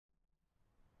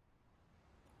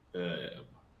Uh,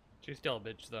 She's still a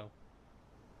bitch, though.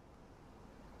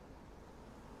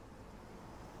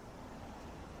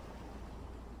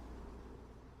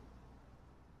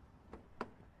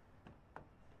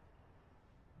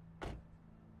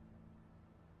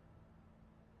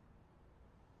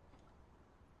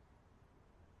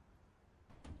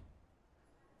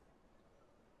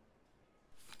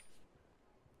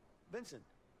 Vincent,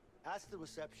 ask the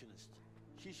receptionist.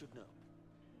 She should know.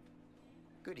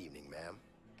 Good evening, ma'am.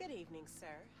 Good evening,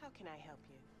 sir. How can I help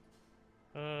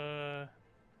you?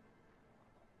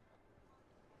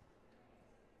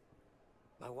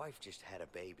 My wife just had a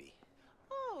baby.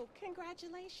 Oh,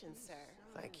 congratulations, sir.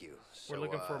 Thank you. We're So,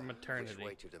 looking for which maternity.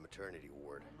 way to the maternity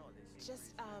ward?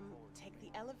 Just, take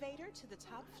the elevator to the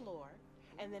top floor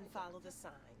and then follow the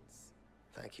signs.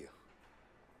 Thank you.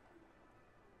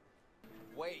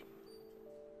 Wait.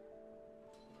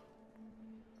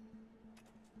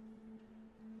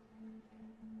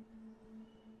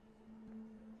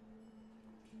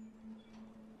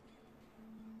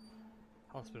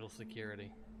 Hospital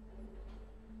security.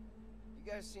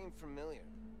 You guys seem familiar.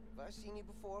 Have I seen you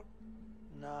before?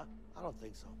 Nah, I don't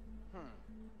think so.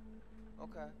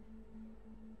 Okay.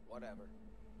 Whatever.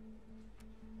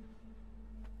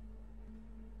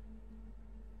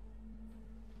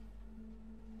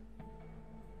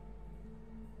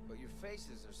 But your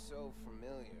faces are so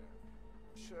familiar.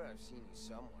 I'm sure I've seen you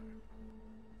somewhere.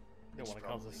 You don't want to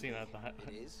cause a scene at that.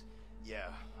 It is? Yeah,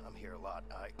 I'm here a lot.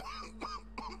 I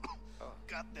Oh.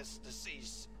 got this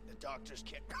disease. The doctors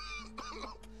can't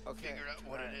Okay. figure out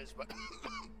what it is, but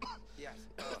Yes.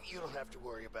 you don't have to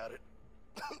worry about it.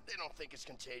 They don't think it's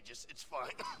contagious. It's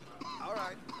fine. All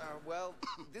right. Well,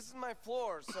 this is my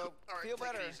floor, so All right, feel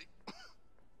take better. it easy.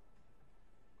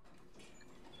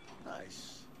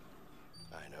 Nice.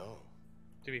 I know.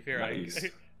 To be fair, Nice.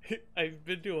 I've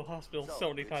been to a hospital So, so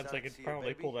many excited times I to could see your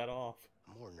probably baby? pull that off.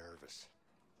 I'm more nervous.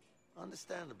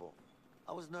 Understandable.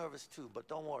 I was nervous too, but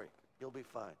don't worry. You'll be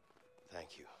fine.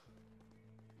 Thank you.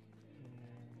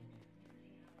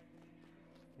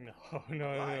 No,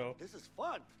 no, Right, no. this is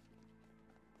fun.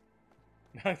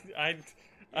 I,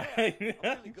 Yeah, I'm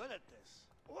really good at this.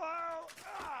 Whoa!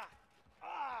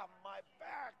 My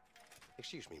back.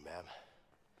 Excuse me, ma'am.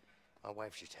 My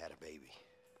wife just had a baby.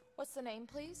 What's the name,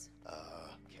 please?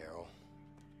 Carol.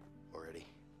 Already.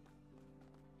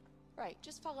 Right,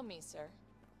 just follow me, sir.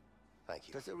 Thank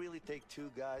you. Does it really take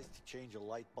two guys to change a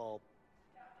light bulb?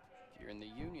 If you're in the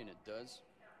union, it does.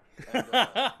 And, we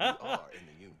are in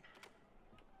the union.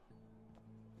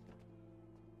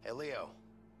 Hey, Leo.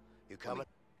 You coming?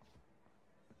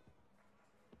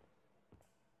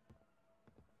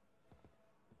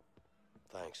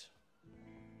 Thanks.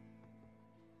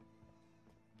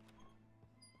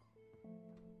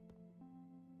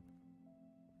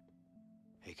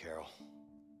 Hey, Carol.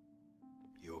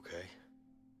 You okay?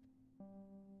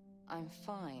 I'm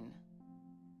fine.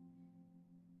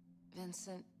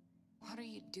 Vincent, what are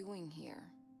you doing here?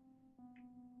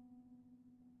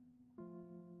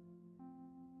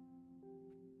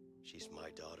 She's my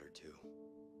daughter, too.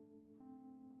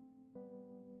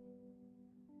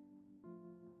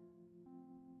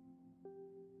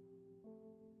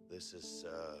 This is,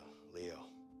 Leo.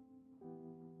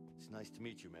 It's nice to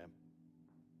meet you, ma'am.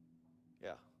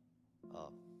 Yeah.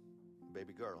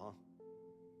 Baby girl,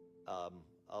 huh?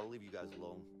 I'll leave you guys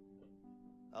alone.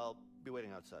 I'll be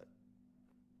waiting outside.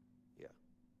 Yeah.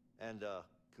 And,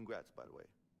 congrats, by the way.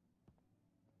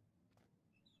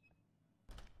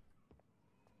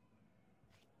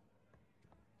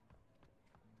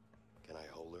 Can I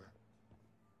hold her?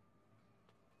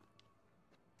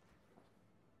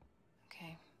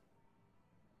 Okay.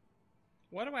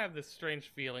 Why do I have this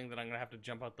strange feeling that I'm gonna have to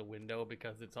jump out the window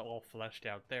because it's all fleshed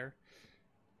out there?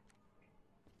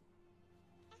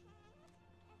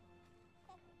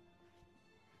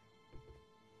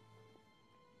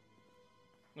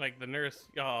 Like, the nurse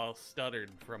stuttered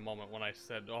for a moment when I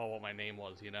said, what my name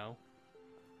was, you know?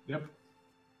 Yep.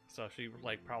 So she,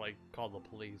 like, probably called the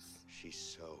police. She's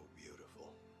so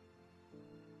beautiful.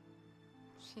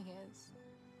 She is.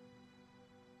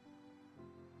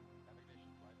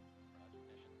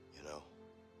 You know,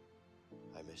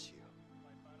 I miss you.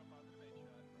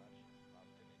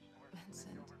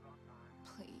 Vincent,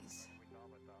 please.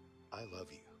 I love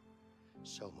you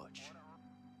so much.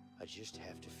 I just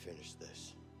have to finish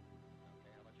this.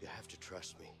 You have to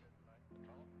trust me.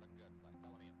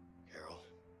 Carol,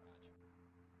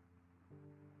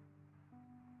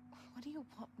 What do you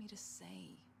want me to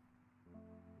say?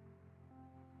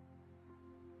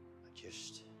 I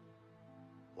just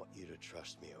want you to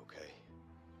trust me, okay?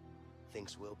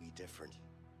 Things will be different.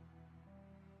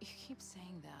 You keep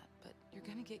saying that, but you're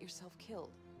gonna get yourself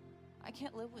killed. I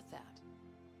can't live with that.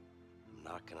 I'm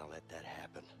not gonna let that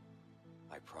happen.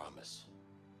 I promise.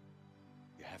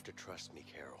 You have to trust me,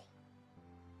 Carol.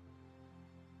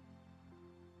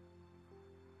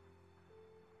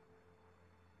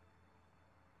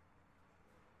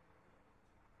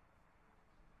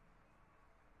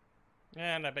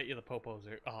 And I bet you the popos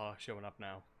are showing up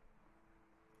now.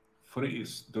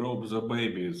 Freeze, drop the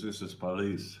babies, this is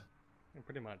police.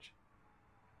 Pretty much.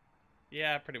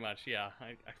 Yeah, pretty much, yeah.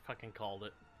 I fucking called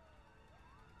it.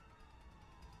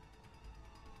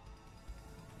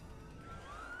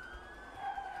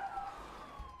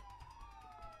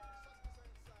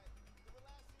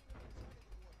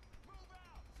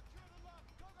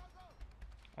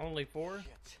 Only 4?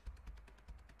 Shit.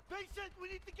 Vincent, we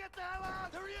need to get the hell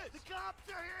out! There he is! The cops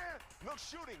are here! No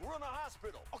shooting, we're in a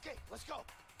hospital. Okay, let's go.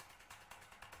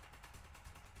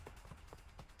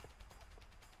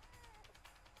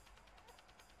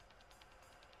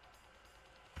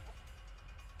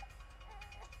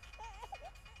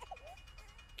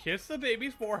 Kiss the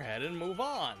baby's forehead and move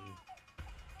on.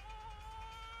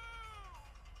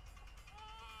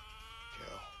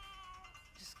 Carol.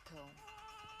 Just go.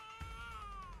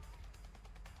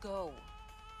 Go.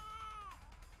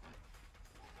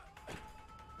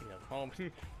 Yeah,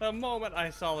 the moment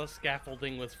I saw the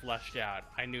scaffolding was fleshed out,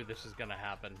 I knew this was gonna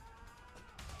happen.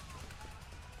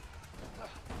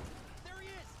 There he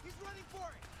is! He's running for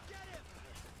it! Get him!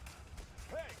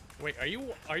 Hey! Wait,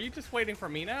 are you just waiting for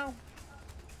me now?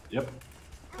 Yep.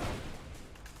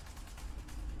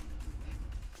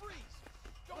 Freeze!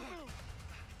 Don't move!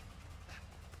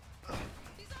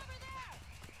 He's over there!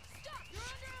 Stop! You're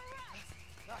under arrest!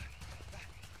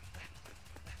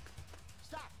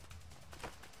 Stop!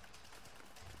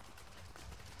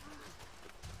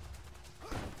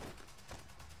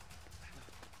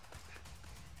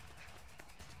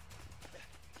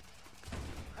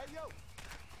 Hey, yo!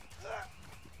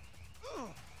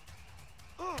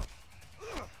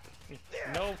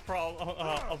 No problem.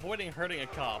 Avoiding hurting a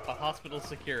cop, a hospital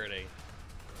security.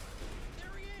 There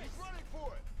he is! He's running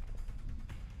for it!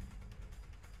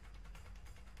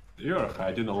 You're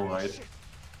hiding alright.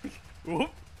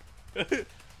 Whoop!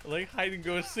 Like hide and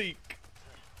go seek.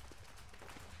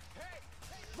 Hey!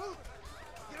 Move!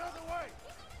 Get out of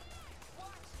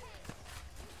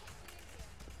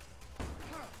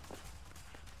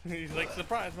the way! He's like,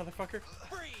 surprise, motherfucker.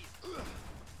 Freeze!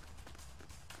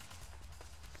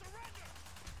 Surrender!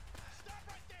 Stop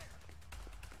right there!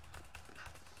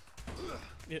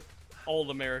 Yeah, old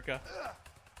America.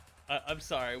 I'm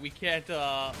sorry, we can't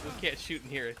shoot in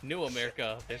here. New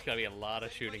America, there's gotta be a lot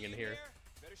of shooting in here.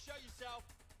 Better show yourself.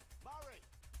 Murray,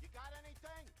 you got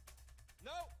anything?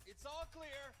 No, it's all clear.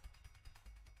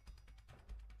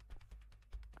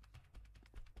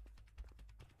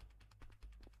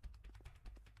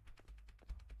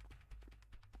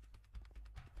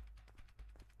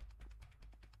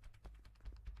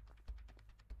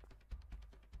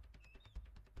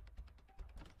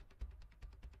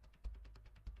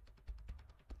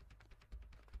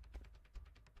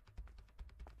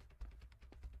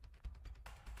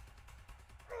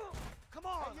 Come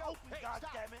on, open,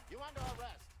 goddammit! You under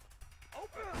arrest.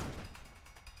 Open!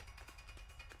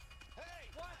 Hey,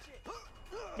 watch it!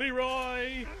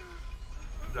 Leroy!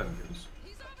 Dungeons.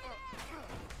 He's over there!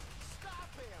 Stop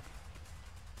him!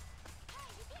 Hey,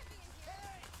 you can't be in here!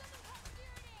 Hey! Someone call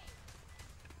security!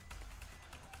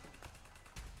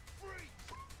 Freeze!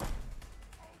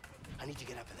 I need to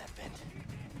get up in that vent.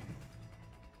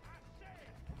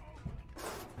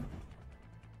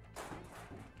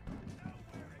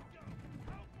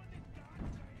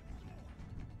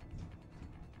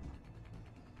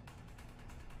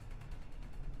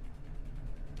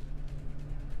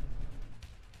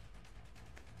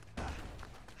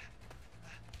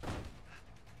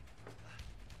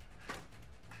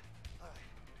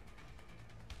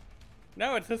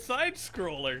 Now it's a side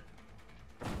scroller.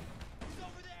 He's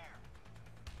over there!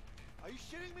 Are you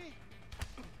shitting me?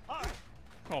 All right,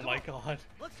 Oh my god.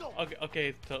 let's go!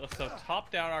 Okay, so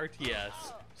top down RTS,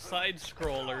 side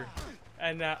scroller,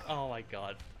 and now, oh my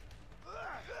god.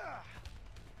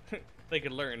 They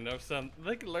could learn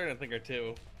they could learn a thing or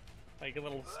two. Like a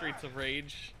little Streets of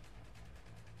Rage.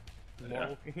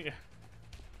 Mortal, yeah. You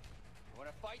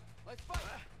wanna fight? Let's fight!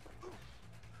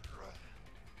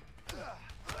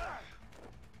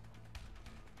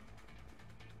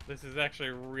 This is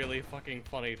actually really fucking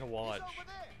funny to watch. He's over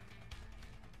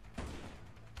there!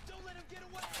 Don't let him get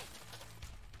away!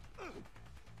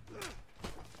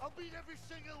 I'll beat every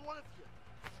single one of you!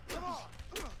 Come on!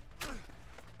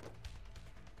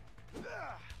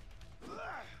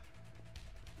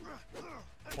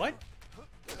 What?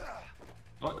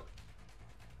 What?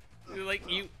 Like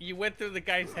you went through the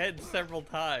guy's head several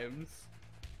times.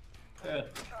 Yeah.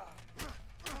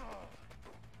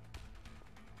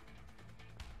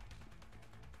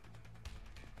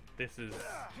 This is.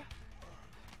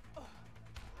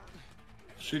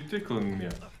 She tickling me.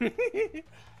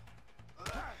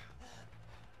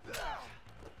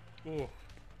 Ooh.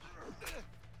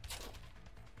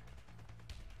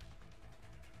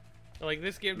 Like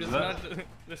this game does not.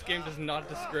 This game does not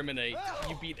discriminate.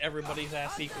 You beat everybody's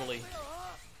ass equally.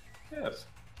 Yes.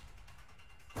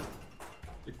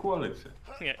 Equality.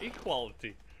 Yeah,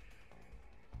 equality.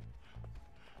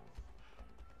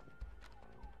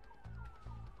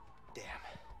 Damn.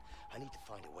 I need to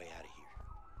find a way out of here.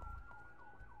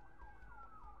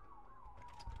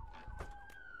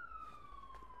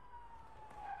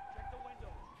 Check the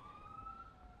window.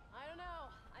 I don't know.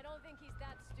 I don't think he's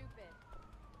that stupid.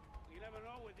 You never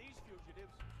know with these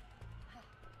fugitives.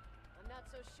 I'm not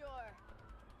so sure.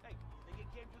 Hey, you think it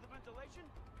came through the ventilation?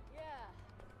 Yeah,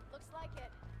 looks like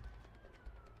it.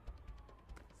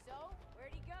 So,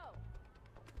 where'd he go?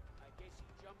 I guess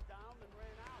he jumped down and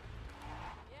ran out.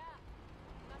 Yeah,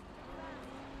 must have been fast.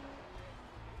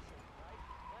 Right?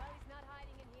 Well, he's not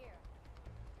hiding in here.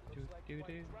 Do Looks like do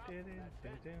quite do a drop do from that do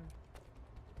vent. do.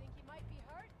 You think he might be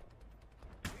hurt?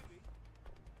 Maybe.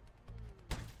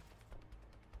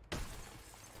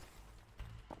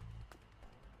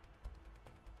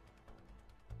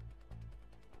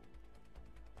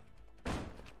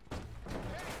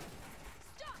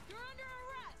 Stop! You're under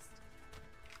arrest!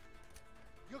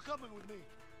 You're coming with me.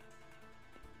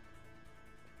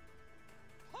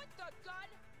 Put the gun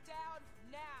down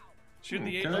now. Shoot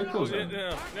the Can I no, close no,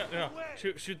 them? no.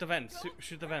 Shoot the vent.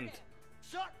 Shoot the vent.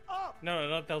 Shut up! No,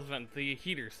 not those vents. The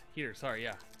heaters. Heaters. Sorry.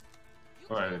 Yeah. You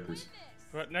Alright, can't it win is. this.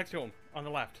 Right next to him, on the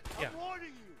left. Yeah. I'm warning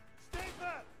you. Stay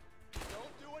back.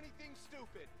 Don't do anything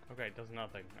stupid. Okay, does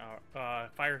nothing.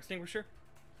 Fire extinguisher.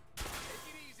 Take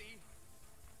it easy.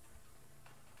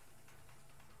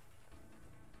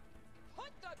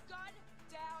 Put the gun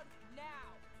down now.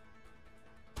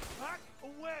 Back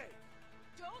away.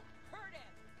 Don't hurt him.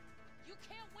 You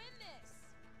can't win this.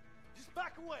 Just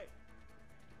back away.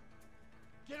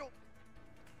 Get up.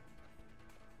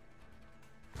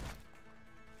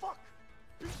 Fuck!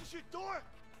 Piece of shit door!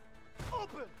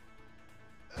 Open!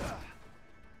 Ugh.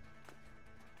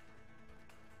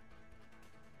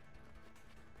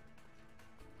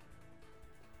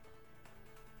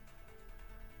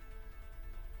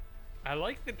 I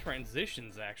like the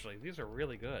transitions actually. These are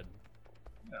really good.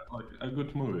 Yeah, like a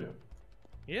good movie.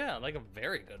 Yeah, like a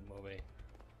very good movie.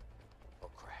 Oh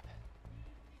crap.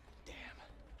 Damn.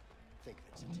 Think,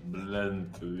 Vincent.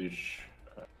 Blendwish.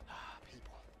 Ah,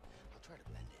 people. I'll try to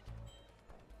blend in.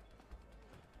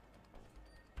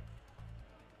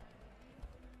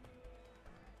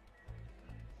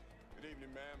 Good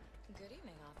evening, ma'am. Good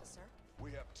evening, officer.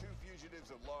 We have 2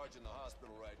 fugitives at large in the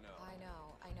hospital right now. I know.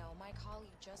 My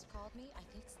colleague just called me. I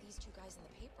think it's these 2 guys in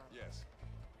the paper. Yes.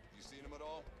 You seen them at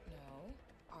all? No.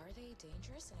 Are they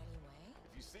dangerous in any way?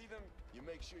 If you see them, you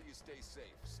make sure you stay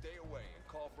safe. Stay away and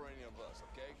call for any of us,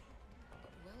 okay?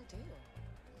 Will do.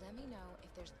 Let me know if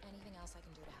there's anything else I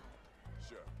can do to help.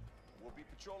 Sure. We'll be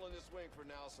patrolling this wing for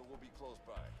now, so we'll be close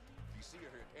by. If you see or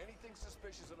hear anything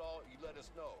suspicious at all, you let us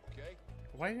know, okay?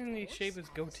 Why didn't he Of shave course,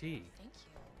 his goatee? officer. Thank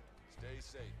you. Stay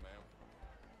safe, ma'am.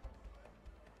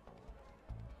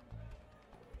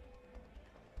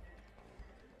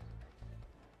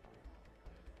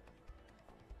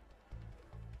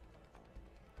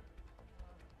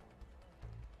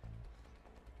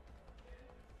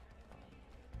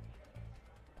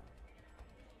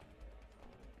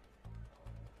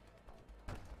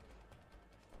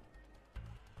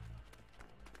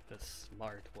 The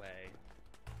smart way.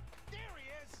 There he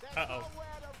is! That's Uh-oh.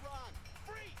 nowhere to run!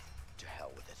 Freeze! To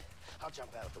hell with it. I'll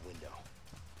jump out of the window.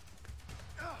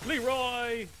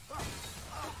 Leroy!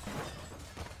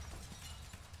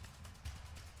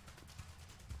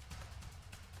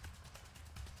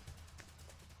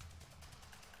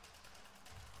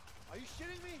 Are you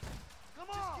shitting me? Come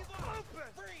on! Just give up! Open!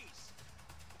 Freeze!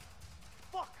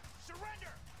 Fuck!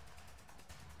 Surrender!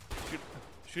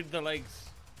 Shoot the legs.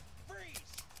 Freeze!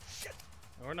 Shit!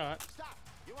 Or not. Stop!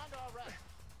 You're under arrest.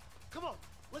 Come on,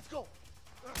 let's go.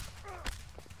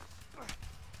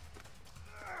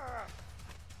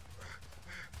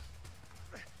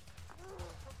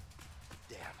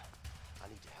 Damn. I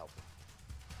need to help him.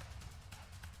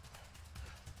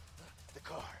 The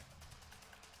car.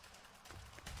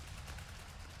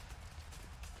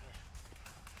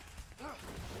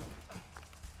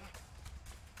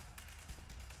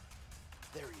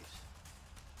 There he is.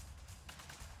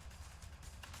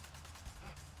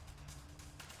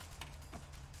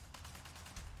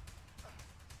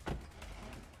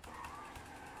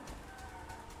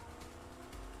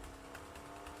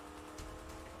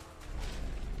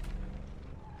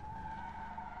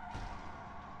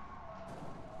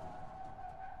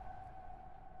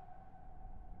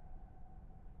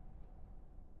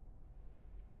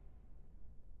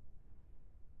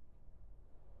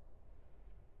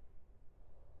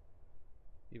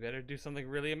 You better do something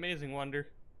really amazing, Wonder.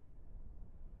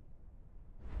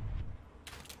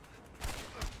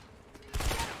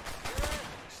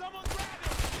 Someone grab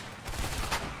him!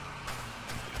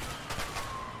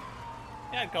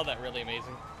 Yeah, I'd call that really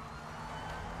amazing.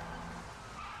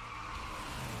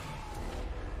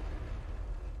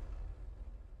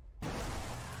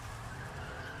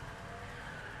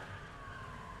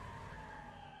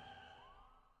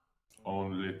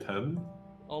 Only 10?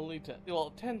 Only 10.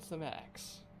 Well, 10's the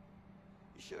max.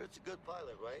 You sure it's a good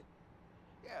pilot, right?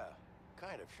 Yeah,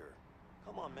 kind of sure.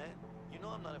 Come on, man. You know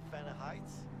I'm not a fan of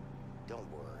heights. Don't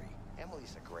worry.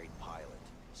 Emily's a great pilot.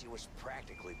 She was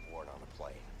practically born on a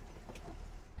plane.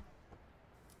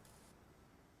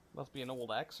 Must be an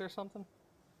old X or something.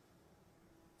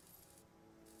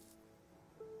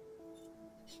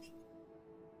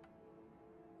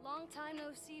 Long time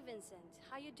no see, Vincent.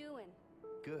 How you doing?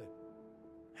 Good.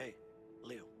 Hey,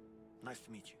 Leo. Nice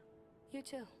to meet you. You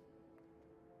too.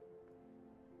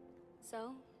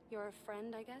 So, you're a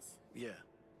friend, I guess? Yeah.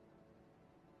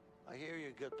 I hear you're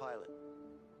a good pilot.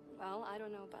 Well, I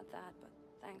don't know about that, but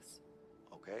thanks.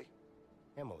 Okay.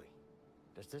 Emily,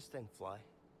 does this thing fly?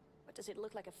 But does it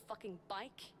look like a fucking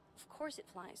bike? Of course it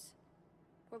flies.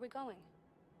 Where are we going?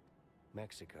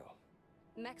 Mexico.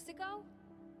 Mexico?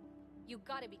 You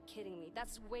gotta be kidding me.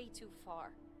 That's way too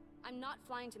far. I'm not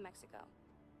flying to Mexico.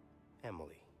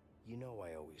 Emily, you know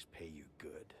I always pay you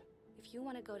good. If you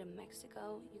want to go to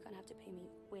Mexico, you're gonna have to pay me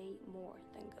way more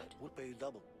than good. We'll pay you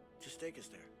double. Just take us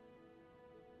there.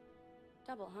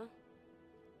 Double, huh?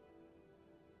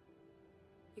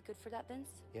 You good for that, Vince?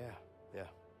 Yeah.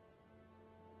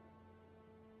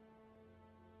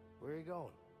 Where are you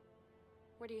going?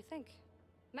 Where do you think?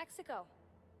 Mexico.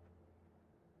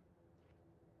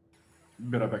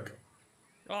 Be right back.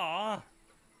 Aww.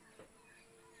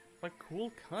 What a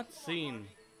cool cutscene.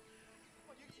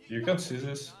 You can see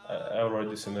this. I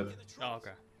already seen it. Oh,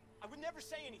 okay. I would never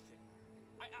say anything.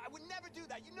 I would never do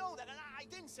that. You know that. And I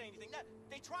didn't say anything.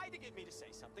 They tried to get me to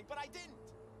say something, but I didn't.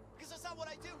 Because that's not what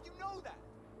I do. You know that.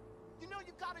 You know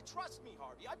you gotta trust me,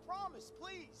 Harvey. I promise.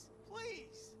 Please.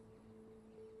 Please.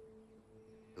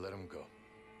 Let him go.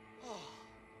 Oh,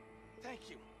 thank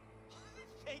you.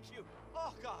 Thank you.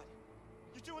 Oh, God.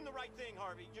 You're doing the right thing,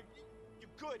 Harvey. You're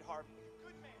good, Harvey. You're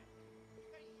a good man.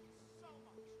 Thank you so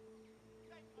much.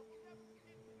 Thank you. I will never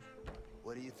forget you.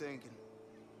 What are you thinking?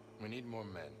 We need more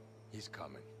men. He's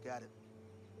coming. Got it.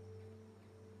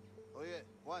 Oye,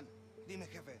 Juan. Dime,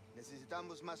 jefe.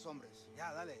 Necesitamos más hombres.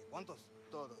 Ya, dale. ¿Cuántos?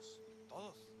 Todos.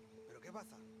 ¿Todos? ¿Pero qué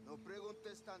pasa? No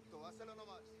preguntes tanto. Hazlo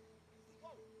nomás.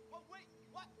 Whoa, whoa, wait.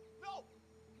 What? No!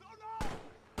 No, no!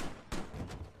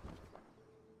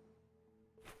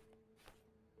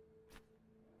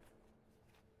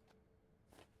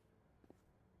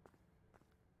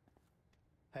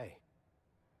 Hey,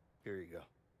 here you go.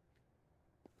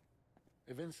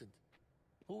 Hey, Vincent,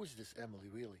 who is this Emily,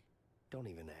 really? Don't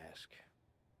even ask.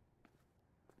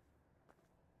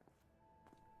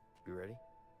 You ready?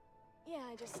 Yeah,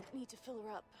 I just need to fill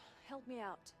her up. Help me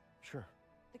out. Sure.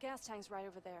 The gas tank's right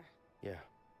over there. Yeah.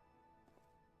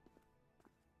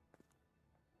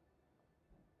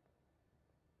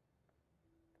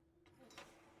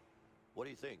 What do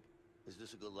you think? Is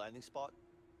this a good landing spot?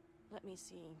 Let me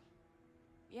see.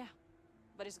 Yeah,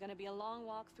 but it's gonna be a long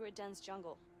walk through a dense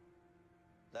jungle.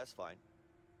 That's fine.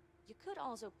 You could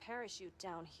also parachute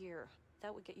down here.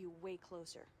 That would get you way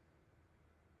closer.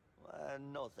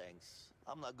 No thanks.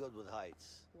 I'm not good with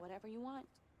heights. Whatever you want.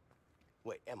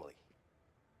 Wait, Emily.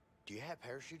 Do you have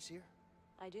parachutes here?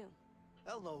 I do.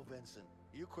 Hell no, Vincent.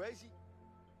 You crazy?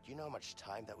 Do you know how much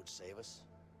time that would save us?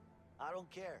 I don't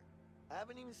care. I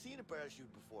haven't even seen a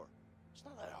parachute before. It's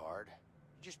not that hard.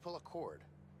 You just pull a cord.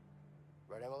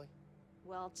 Right, Emily?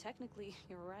 Well, technically,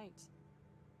 you're right.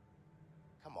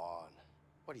 Come on.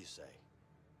 What do you say?